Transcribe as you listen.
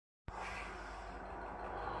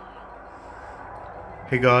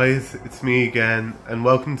Hey guys, it's me again, and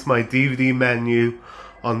welcome to my DVD menu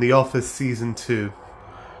on The Office Season 2.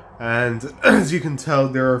 And as you can tell,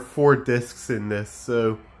 there are 4 discs in this,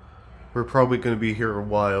 so we're probably going to be here a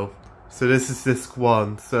while. So this is disc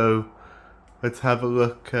 1, so let's have a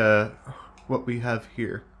look at what we have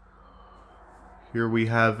here. Here we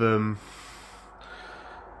have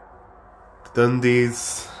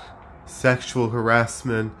Dundee's sexual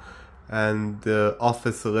harassment and the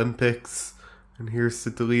Office Olympics. And here's the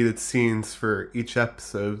deleted scenes for each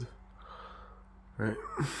episode. Right.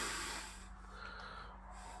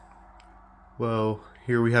 Well,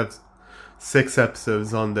 here we have 6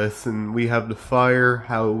 episodes on this, and we have the fire,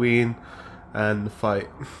 Halloween, and the fight.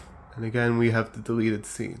 And again, we have the deleted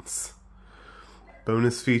scenes.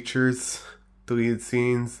 Bonus features, deleted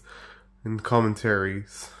scenes, and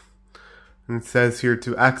commentaries. And it says here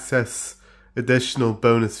to access additional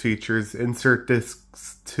bonus features, insert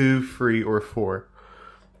discs 2, 3, or 4.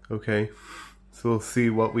 Okay, so we'll see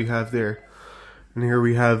what we have there. And here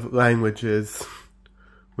we have languages,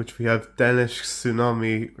 which we have Danish,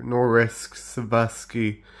 Tsunami, Norrisk,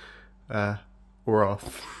 Savaski,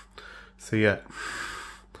 Orof. So yeah.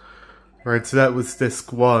 Alright, so that was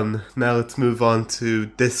disc 1. Now let's move on to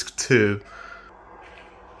disc 2.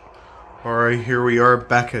 Alright, here we are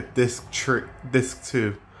back at disc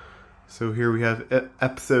 2. So here we have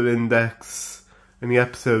episode index, and the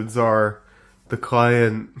episodes are the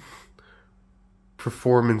client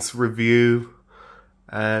performance review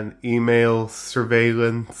and email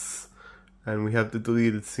surveillance, and we have the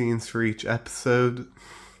deleted scenes for each episode.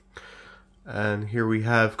 And here we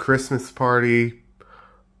have Christmas party,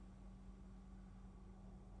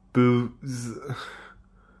 booze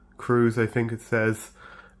cruise, I think it says,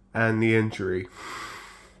 and the injury.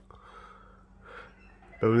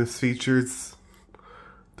 Bonus features,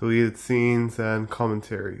 deleted scenes, and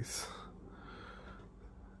commentaries.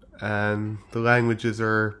 And the languages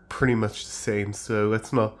are pretty much the same, so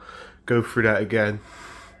let's not go through that again.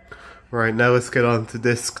 Alright, now let's get on to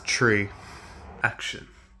disc 3. Action.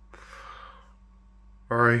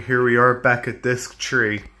 Alright, here we are back at disc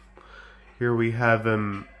 3. Here we have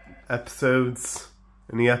episodes,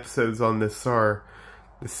 and the episodes on this are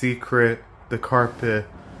The Secret, The Carpet,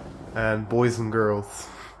 and Boys and Girls.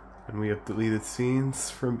 And we have deleted scenes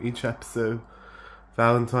from each episode.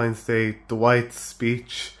 Valentine's Day, Dwight's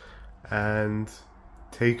speech, and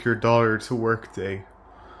Take Your Daughter to Work Day.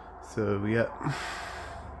 So yeah.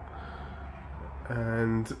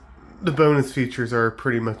 And the bonus features are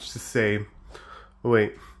pretty much the same. Oh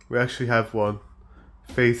wait, we actually have one.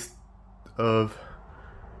 Face of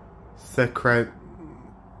Secret,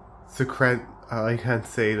 I can't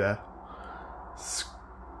say that.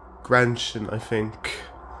 Scranton, I think,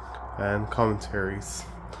 and commentaries.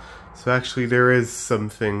 So actually there is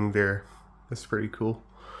something there. That's pretty cool.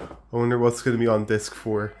 I wonder what's going to be on disc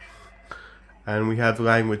 4. And we have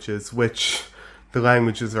languages, which the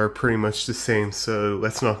languages are pretty much the same, so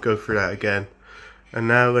let's not go for that again. And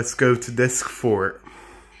now let's go to disc 4.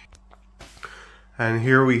 And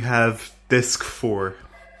here we have disc 4.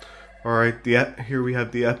 Alright, here we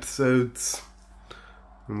have the episodes.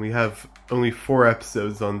 And we have only 4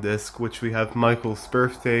 episodes on disc, which we have Michael's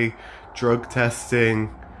birthday, drug testing,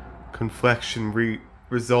 conflection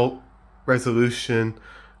resolution,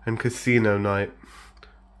 and casino night.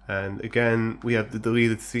 And again, we have the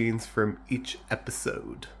deleted scenes from each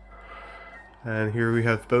episode. And here we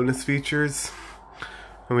have bonus features.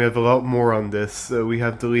 And we have a lot more on this. So we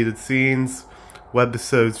have deleted scenes,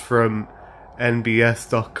 webisodes from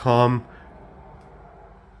NBS.com,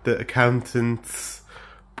 The Accountants,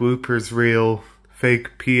 bloopers reel,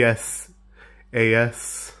 fake PSAS,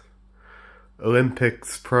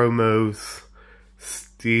 Olympics promos,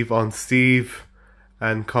 Steve on Steve,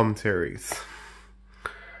 and commentaries.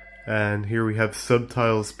 And here we have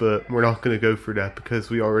subtitles, but we're not going to go for that because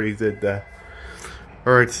we already did that.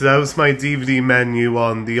 Alright, so that was my DVD menu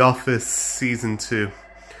on The Office Season 2.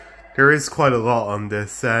 There is quite a lot on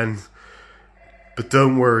this, but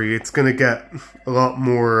don't worry, it's going to get a lot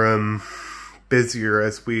more busier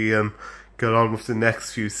as we get on with the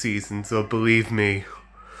next few seasons, so believe me.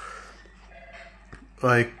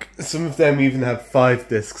 Like, some of them even have 5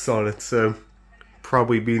 discs on it, so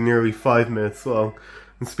probably be nearly 5 minutes long.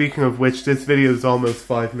 And speaking of which, this video is almost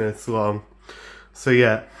 5 minutes long. So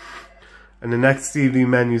yeah, and the next DVD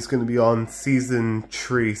menu is going to be on Season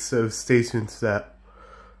 3, so stay tuned to that.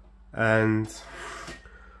 And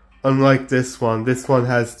unlike this one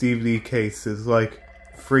has DVD cases, like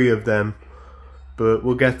 3 of them. But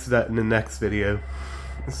we'll get to that in the next video.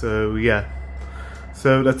 So yeah.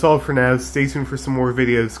 So that's all for now. Stay tuned for some more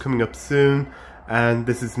videos coming up soon. And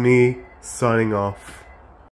this is me signing off.